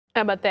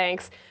Emma,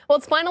 thanks. Well,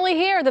 it's finally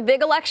here, the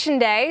big election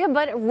day,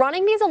 but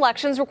running these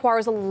elections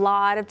requires a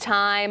lot of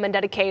time and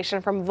dedication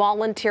from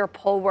volunteer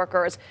poll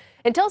workers.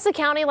 In Tulsa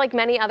County, like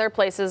many other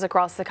places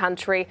across the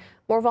country,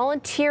 more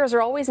volunteers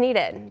are always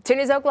needed. 2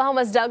 News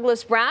Oklahoma's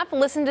Douglas Braff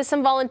listened to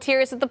some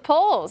volunteers at the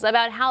polls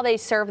about how they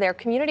serve their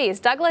communities.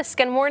 Douglas,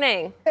 good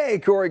morning. Hey,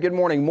 Corey, good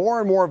morning.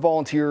 More and more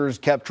volunteers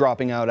kept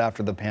dropping out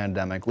after the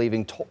pandemic,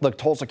 leaving the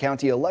Tulsa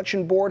County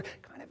Election Board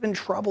kind of in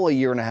trouble a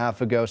year and a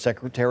half ago,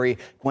 Secretary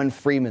Gwen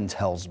Freeman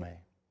tells me.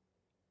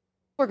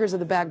 Workers are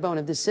the backbone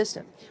of this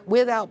system.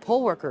 Without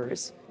poll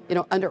workers,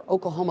 under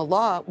Oklahoma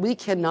law, we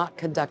cannot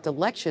conduct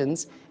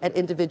elections at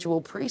individual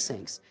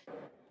precincts.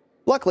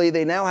 Luckily,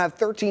 they now have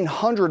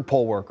 1,300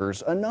 poll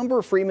workers, a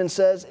number Freeman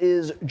says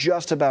is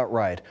just about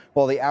right.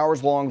 While the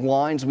hours-long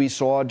lines we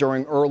saw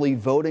during early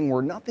voting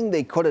were nothing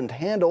they couldn't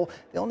handle,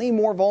 they'll need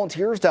more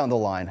volunteers down the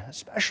line,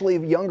 especially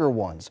younger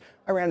ones.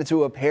 I ran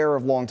into a pair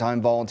of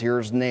longtime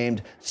volunteers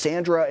named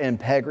Sandra and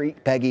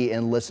Peggy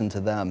and listened to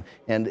them,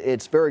 and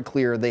it's very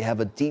clear they have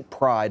a deep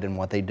pride in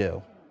what they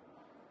do.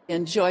 I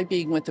enjoy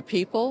being with the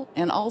people,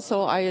 and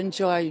also I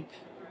enjoy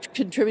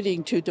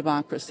contributing to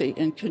democracy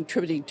and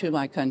contributing to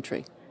my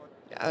country.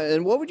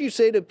 And what would you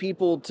say to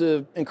people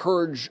to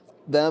encourage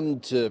them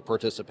to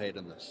participate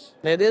in this?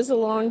 It is a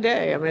long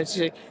day. I mean,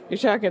 you're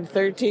talking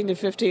 13 to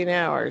 15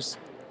 hours.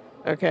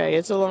 Okay,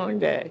 it's a long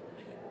day.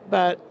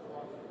 But,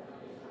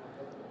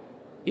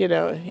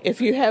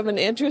 if you have an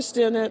interest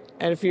in it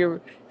and if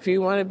you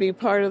want to be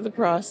part of the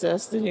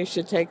process, then you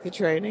should take the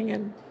training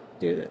and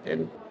do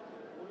that.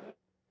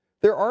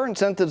 There are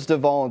incentives to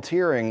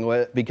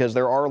volunteering because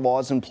there are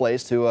laws in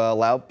place to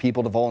allow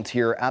people to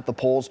volunteer at the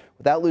polls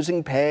without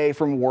losing pay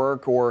from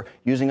work or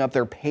using up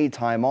their paid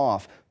time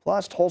off.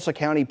 Plus, Tulsa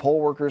County poll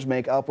workers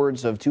make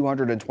upwards of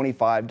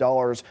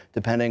 $225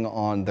 depending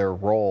on their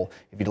role.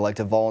 If you'd like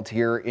to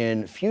volunteer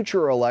in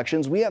future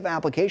elections, we have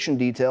application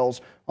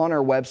details on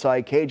our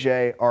website,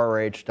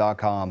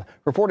 kjrh.com.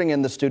 Reporting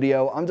in the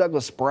studio, I'm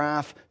Douglas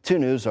Braff, 2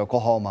 News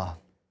Oklahoma.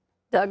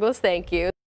 Douglas, thank you.